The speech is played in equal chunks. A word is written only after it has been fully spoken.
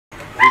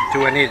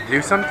Do I need to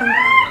do something?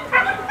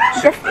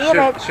 Just eat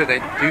it. Should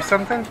I do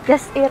something?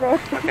 Just eat it.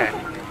 Okay.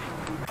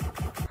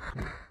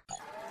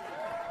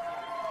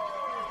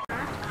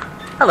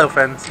 Hello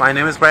friends, my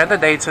name is Brandon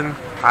Dayton.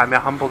 I'm a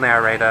humble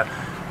narrator.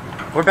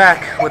 We're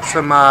back with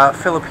some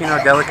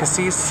Filipino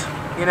delicacies,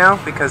 you know,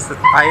 because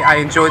I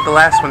enjoyed the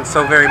last one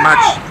so very much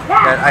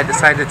that I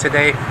decided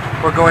today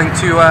we're going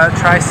to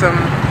try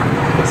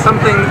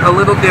something a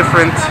little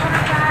different.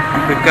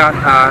 We've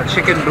got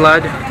chicken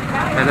blood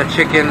and a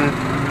chicken.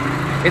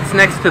 It's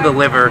next to the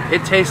liver.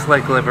 It tastes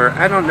like liver.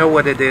 I don't know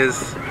what it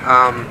is,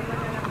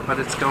 but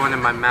it's going in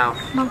my mouth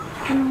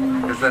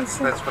because that's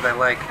what I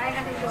like.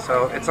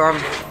 So it's on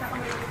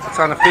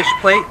a fish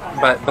plate,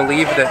 but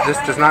believe that this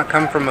does not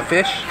come from a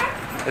fish.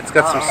 It's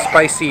got some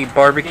spicy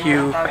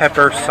barbecue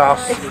pepper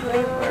sauce. It's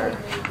liver.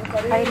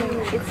 I mean,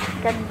 it's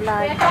chicken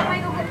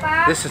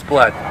blood. This is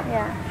blood.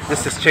 Yeah.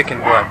 This is chicken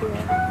blood.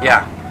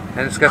 Yeah.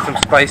 And it's got some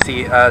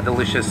spicy,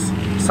 delicious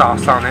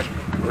sauce on it,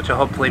 which will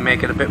hopefully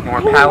make it a bit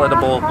more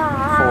palatable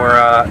for,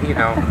 you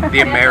know, the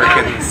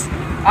Americans.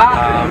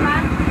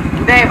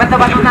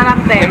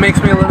 It makes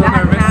me a little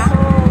nervous,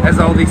 as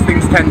all these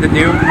things tend to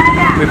do.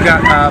 We've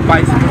got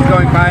bicycles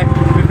going by.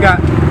 We've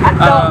got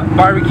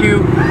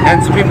barbecue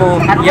and some people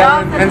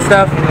yelling and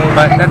stuff,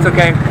 but that's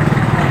okay.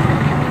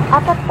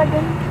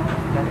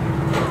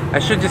 I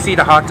should just eat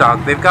a hot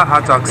dog. They've got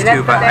hot dogs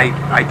too, but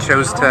I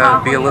chose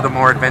to be a little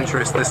more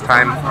adventurous this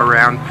time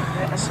around.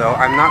 So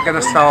I'm not going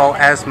to stall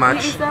as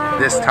much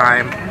this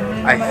time,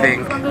 I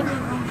think.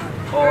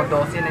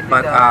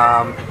 But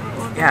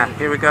yeah,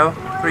 here we go.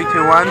 3,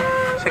 2, 1.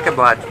 Chicken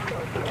blood.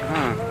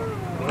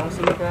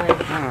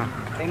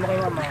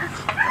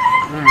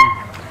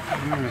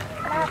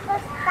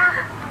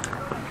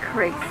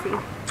 Crazy.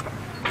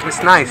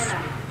 It's nice.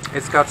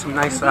 It's got some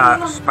nice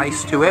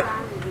spice to it.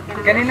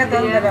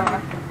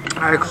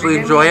 I actually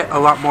enjoy it a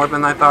lot more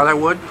than I thought I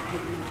would.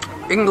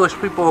 English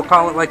people will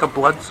call it like a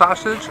blood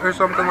sausage or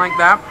something like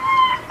that.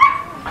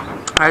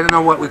 I don't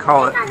know what we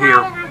call it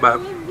here,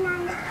 but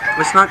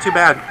it's not too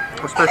bad,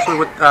 especially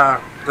with the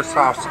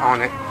sauce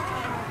on it.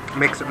 It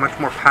makes it much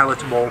more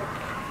palatable.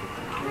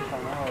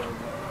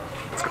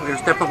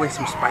 There's definitely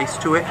some spice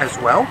to it as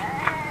well.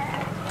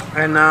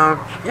 And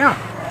yeah,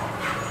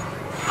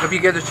 if you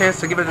get a chance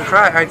to give it a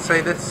try, I'd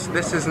say this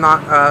is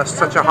not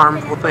such a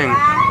harmful thing.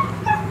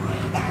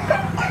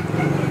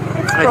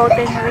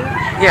 Protein rich.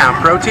 Yeah,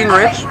 protein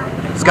rich.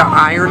 It's got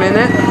iron in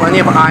it, plenty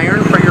of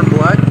iron for your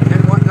blood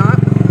and whatnot.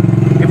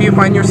 If you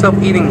find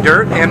yourself eating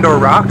dirt and or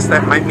rocks,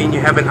 that might mean you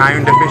have an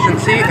iron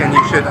deficiency and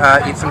you should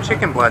eat some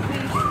chicken blood.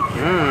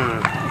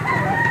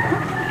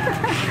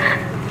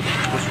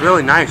 It's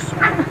really nice.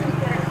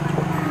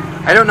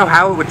 I don't know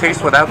how it would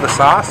taste without the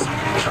sauce.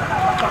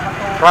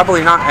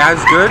 Probably not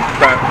as good,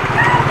 but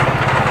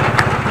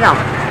yeah.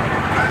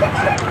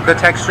 The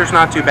texture's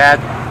not too bad.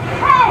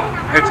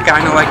 It's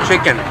kind of like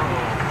chicken.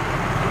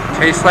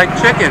 Tastes like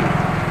chicken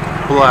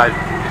blood.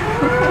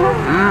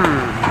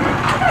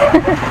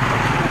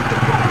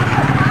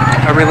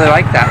 I really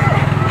like that.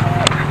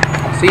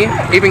 See?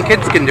 Even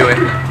kids can do it.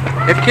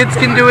 If kids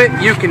can do it,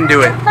 you can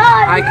do it.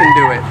 I can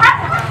do it.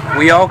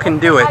 We all can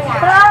do it.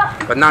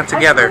 But not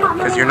together,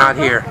 because you're not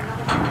here.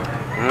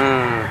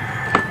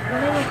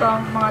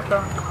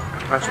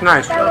 That's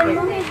nice. 3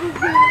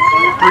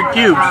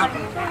 cubes.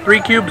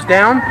 3 cubes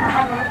down.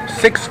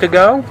 6 to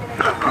go.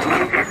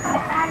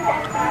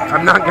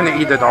 I'm not going to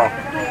eat it all.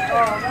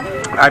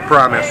 I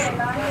promise.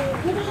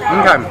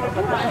 Okay.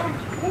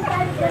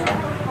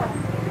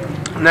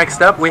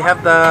 Next up, we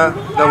have the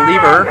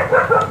liver.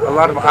 A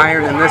lot of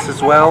iron in this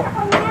as well.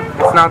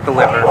 It's not the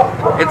liver.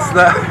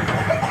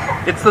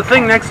 It's the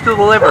thing next to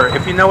the liver.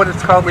 If you know what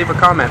it's called, leave a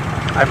comment.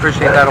 I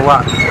appreciate that a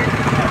lot.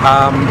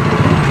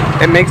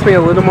 It makes me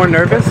a little more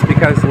nervous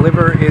because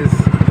liver is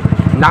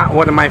not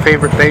one of my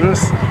favorite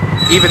things.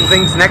 Even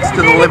things next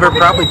to the liver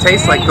probably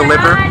taste like the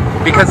liver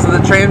because of the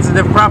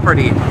transitive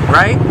property,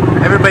 right?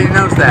 Everybody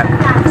knows that.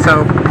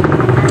 So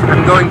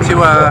I'm going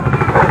to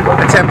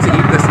attempt to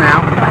eat this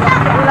now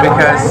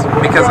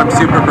because I'm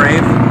super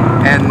brave,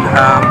 and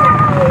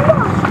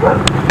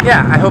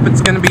yeah, I hope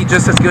it's going to be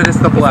just as good as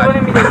the blood.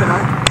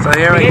 So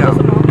here we go.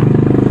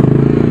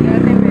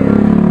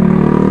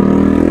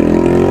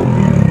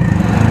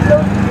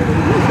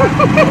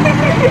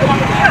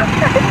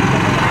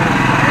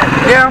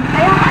 Yeah,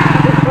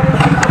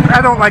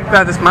 I don't like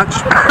that as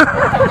much.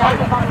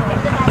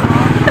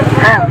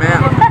 Oh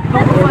man,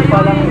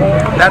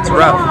 that's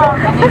rough.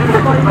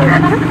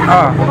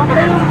 Oh,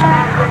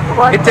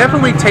 it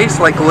definitely tastes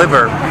like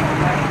liver,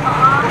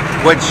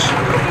 which,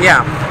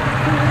 yeah,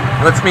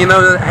 lets me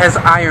know that it has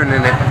iron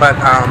in it. But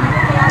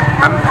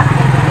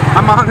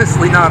I'm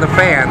honestly not a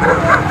fan.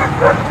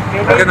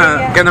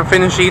 Gonna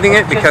finish eating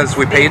it because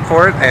we paid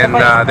for it, and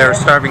there are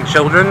starving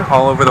children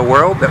all over the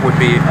world that would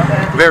be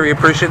very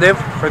appreciative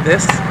for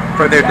this,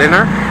 for their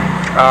dinner.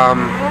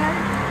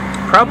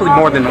 Probably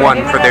more than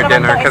one for their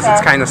dinner because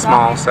it's kind of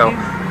small, so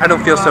I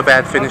don't feel so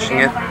bad finishing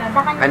it.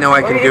 I know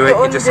I can do it.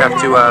 You just have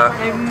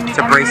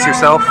to brace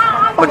yourself,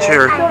 put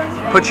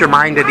your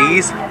mind at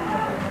ease.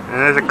 And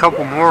there's a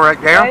couple more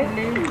right there.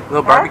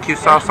 little barbecue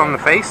sauce on the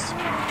face.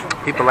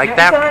 People like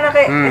that.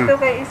 Mm.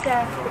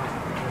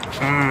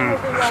 Mm.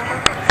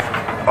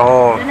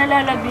 Oh.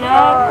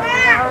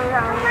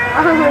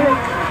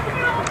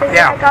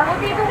 Yeah.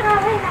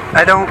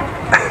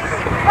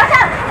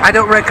 I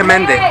don't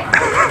recommend it.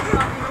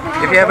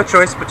 If you have a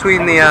choice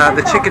between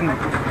the chicken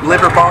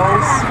liver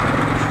balls,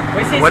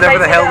 whatever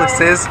the hell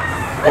this is,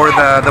 or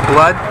the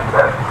blood,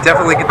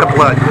 definitely get the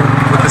blood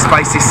with the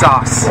spicy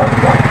sauce,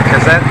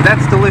 because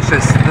that's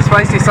delicious. The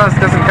spicy sauce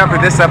doesn't cover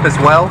this up as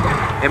well.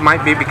 It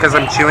might be because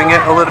I'm chewing it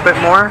a little bit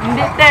more,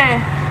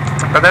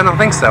 but I don't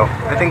think so.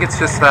 I think it's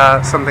just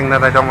something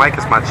that I don't like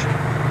as much.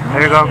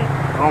 There you go.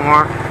 A little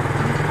more.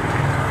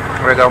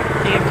 There we go.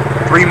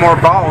 3 more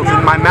balls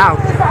in my mouth.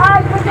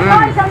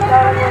 Mm.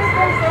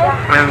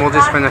 And we'll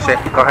just finish it.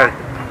 Go ahead.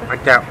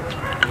 Like that.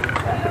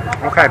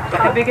 Okay.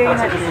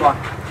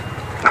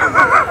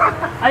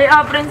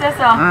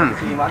 Mm.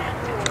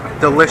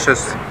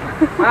 Delicious.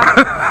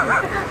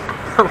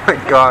 Oh my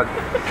god.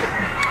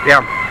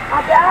 Yeah.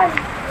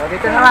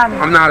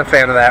 I'm not a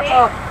fan of that.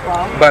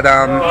 But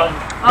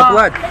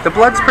the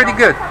blood's pretty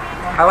good.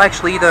 I'll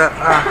actually eat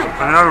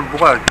another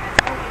blood.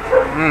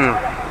 Mm.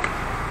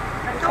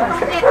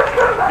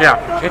 Yeah,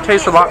 it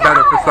tastes a lot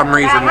better for some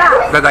reason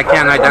that I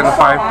can't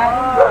identify.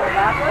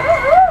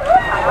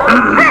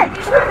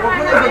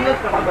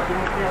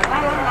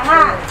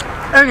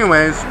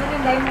 Anyways,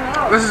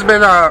 this has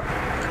been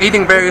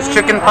eating various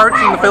chicken parts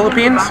in the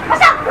Philippines.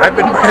 I've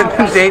been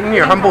Brandon Dayton,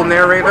 your humble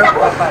narrator.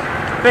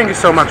 Thank you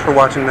so much for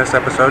watching this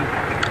episode.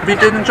 If you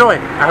did enjoy,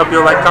 I hope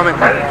you'll like, comment,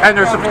 and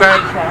or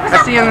subscribe.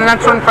 I'll see you in the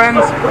next one,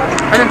 friends.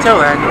 And until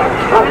then.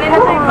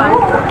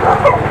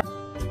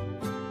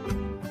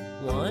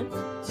 1,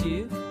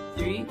 2,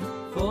 3,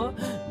 4.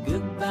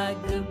 Goodbye,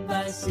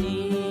 goodbye,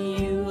 see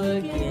you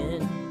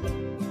again.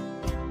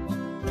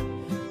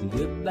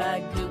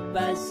 Goodbye,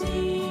 goodbye,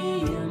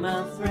 see you,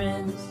 my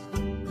friends.